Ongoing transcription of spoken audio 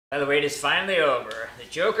The wait is finally over. The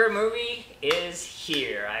Joker movie is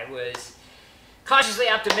here. I was cautiously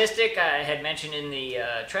optimistic. I had mentioned in the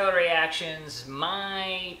trailer reactions,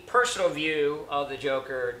 my personal view of the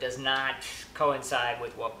Joker does not coincide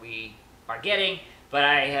with what we are getting, but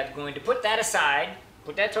I am going to put that aside,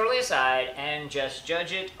 put that totally aside, and just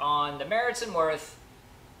judge it on the merits and worth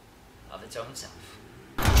of its own self.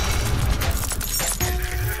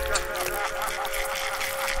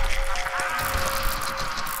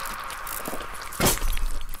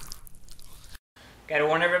 Gotta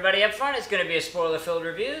warn everybody up front, it's gonna be a spoiler-filled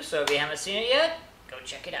review, so if you haven't seen it yet, go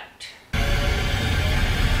check it out.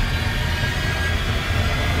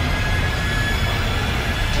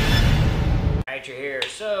 Alright, you're here.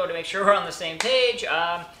 So, to make sure we're on the same page,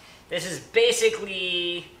 this is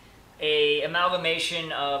basically a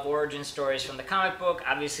amalgamation of origin stories from the comic book,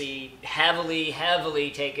 obviously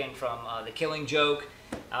heavily taken from The Killing Joke,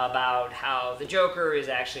 about how the Joker is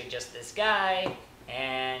actually just this guy,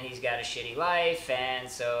 and he's got a shitty life, and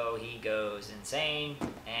so he goes insane,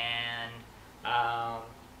 and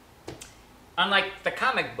unlike the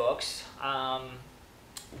comic books,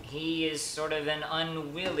 he is sort of an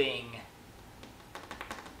unwilling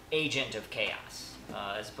agent of chaos,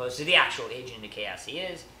 as opposed to the actual agent of chaos he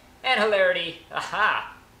is. And hilarity,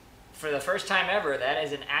 aha! For the first time ever, that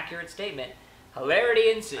is an accurate statement.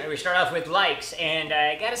 Hilarity ensues. Right, we start off with likes, and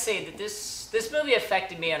I gotta say that this movie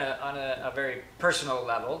affected me on a very personal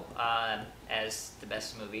level, as the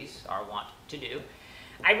best movies are wont to do.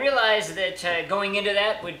 I realized that going into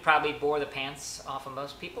that would probably bore the pants off of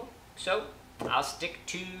most people, so I'll stick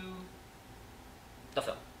to the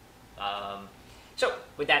film. So,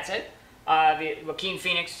 with that said, Joaquin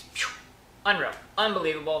Phoenix, unreal,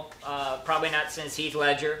 unbelievable. Probably not since Heath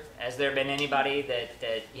Ledger has there been anybody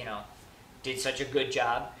that you know, did such a good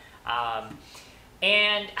job.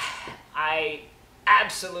 And I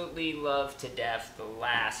absolutely love to death the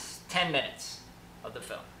last 10 minutes of the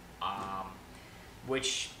film,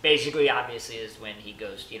 which basically obviously is when he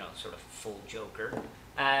goes, you know, sort of full Joker.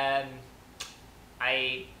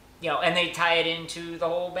 You know, and they tie it into the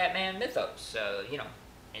whole Batman mythos. So, you know,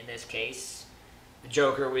 in this case, the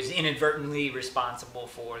Joker was inadvertently responsible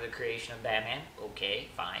for the creation of Batman. Okay,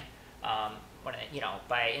 fine. You know,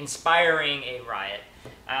 by inspiring a riot.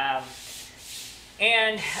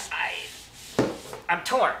 And I'm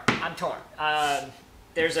torn.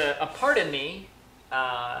 There's a part of me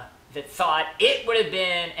that thought it would have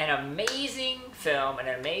been an amazing film, an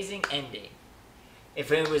amazing ending, if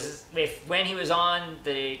when he was on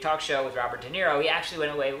the talk show with Robert De Niro, he actually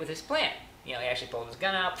went away with his plan. You know, he actually pulled his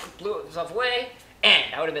gun out, blew himself away,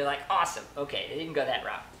 and I would have been like, awesome. Okay, they didn't go that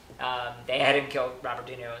route. They had him kill Robert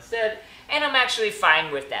De Niro instead, and I'm actually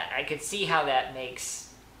fine with that. I could see how that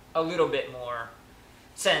makes a little bit more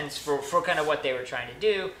sense for kind of what they were trying to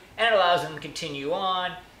do, and it allows him to continue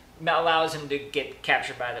on, allows him to get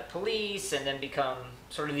captured by the police, and then become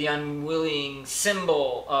sort of the unwilling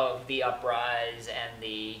symbol of the uprise and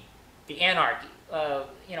the anarchy.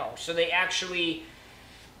 You know, so they actually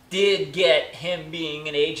did get him being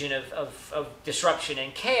an agent of disruption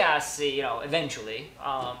and chaos, you know, eventually,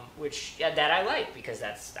 which that I like, because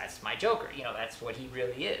that's my Joker. You know, that's what he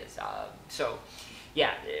really is. So,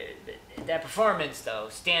 yeah, that performance though,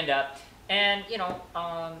 stand up, and you know,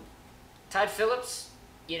 Todd Phillips,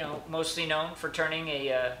 you know, mostly known for turning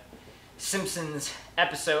a Simpsons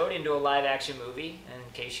episode into a live-action movie. And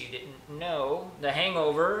in case you didn't know, The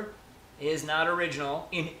Hangover is not original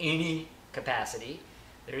in any capacity.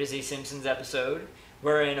 There is a Simpsons episode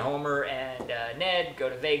wherein Homer and Ned go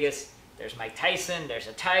to Vegas. There's Mike Tyson, there's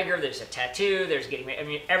a tiger, there's a tattoo, there's getting married. I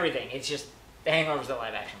mean, everything. It's just, The Hangover is the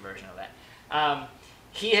live-action version of that.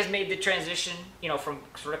 He has made the transition, you know, from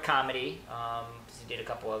sort of comedy, he did a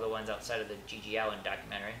couple other ones outside of the G.G. Allen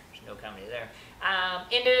documentary, there's no comedy there,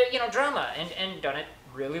 into, you know, drama, and done it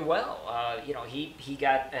really well. You know, he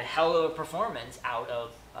got a hell of a performance out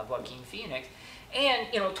of Joaquin Phoenix, and,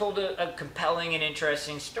 you know, told a compelling and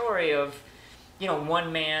interesting story of, you know,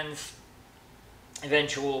 one man's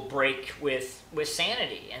eventual break with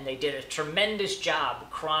sanity, and they did a tremendous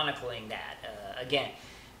job chronicling that. Again,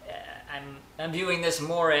 I'm viewing this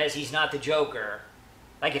more as he's not the Joker.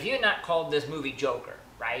 Like, if you had not called this movie Joker,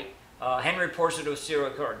 right? Henry Portrait of a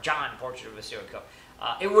Serial Killer, or John Portrait of a Serial Killer,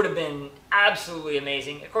 it would have been absolutely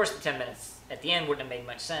amazing. Of course, the 10 minutes at the end wouldn't have made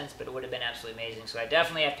much sense, but it would have been absolutely amazing. So I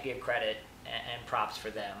definitely have to give credit and props for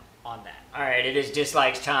them on that. All right, it is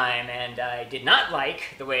dislikes time, and I did not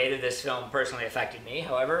like the way that this film personally affected me.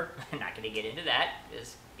 However, I'm not going to get into that,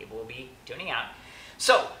 because people will be tuning out.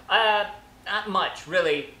 So, not much,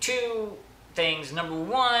 really. Two things. Number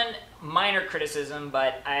one, minor criticism,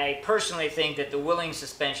 but I personally think that the willing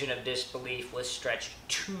suspension of disbelief was stretched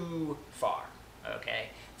too far. Okay?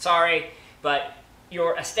 Sorry, but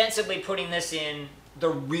you're ostensibly putting this in the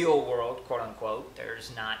real world, quote unquote.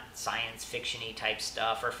 There's not science fiction-y type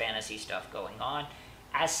stuff or fantasy stuff going on.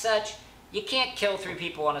 As such, you can't kill 3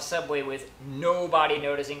 people on a subway with nobody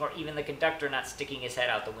noticing, or even the conductor not sticking his head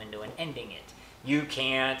out the window and ending it. You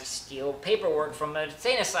can't steal paperwork from an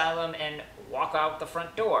insane asylum and walk out the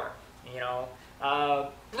front door. You know, a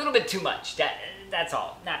little bit too much. That's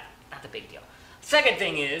all. Not the big deal. Second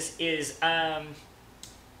thing is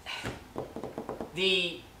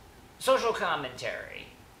the social commentary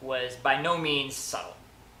was by no means subtle.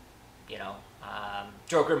 You know,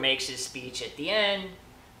 Joker makes his speech at the end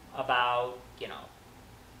about, you know,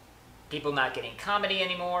 people not getting comedy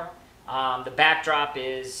anymore. The backdrop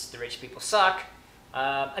is the rich people suck.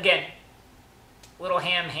 Again, a little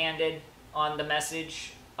ham-handed on the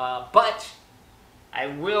message, but I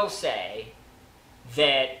will say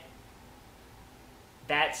that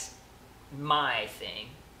that's my thing,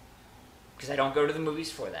 because I don't go to the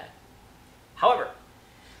movies for that. However,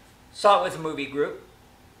 saw it with a movie group,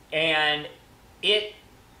 and it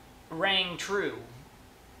rang true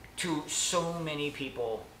to so many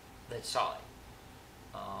people that saw it.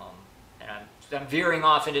 And I'm veering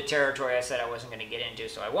off into territory I said I wasn't going to get into,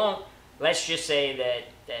 so I won't. Let's just say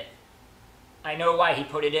that I know why he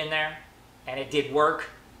put it in there, and it did work.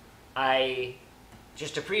 I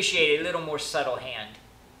just appreciate a little more subtle hand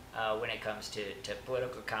when it comes to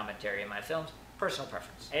political commentary in my films. Personal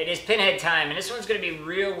preference. It is Pinhead time, and this one's going to be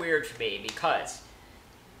real weird for me because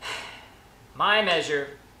my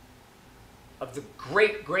measure of the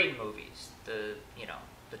great movies, the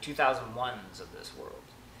 2001s of this world,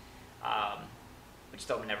 which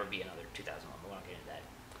there'll never be another 2001, we won't get into that,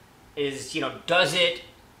 is, you know, does it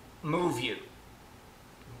move you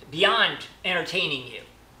beyond entertaining you,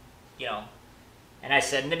 you know? And I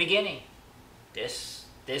said in the beginning, this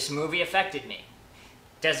movie affected me.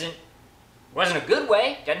 Wasn't a good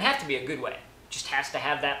way, doesn't have to be a good way, just has to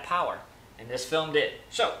have that power, and this film did.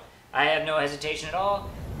 So I have no hesitation at all,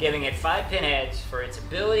 giving it 5 pinheads for its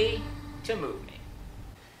ability to move me.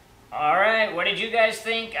 Alright, what did you guys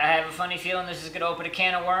think? I have a funny feeling this is going to open a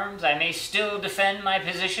can of worms. I may still defend my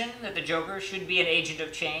position that the Joker should be an agent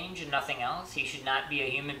of change and nothing else. He should not be a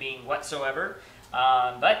human being whatsoever.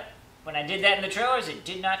 But when I did that in the trailers, it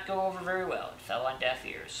did not go over very well. It fell on deaf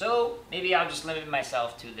ears. So maybe I'll just limit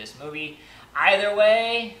myself to this movie. Either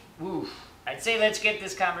way, I'd say let's get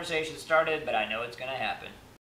this conversation started, but I know it's going to happen.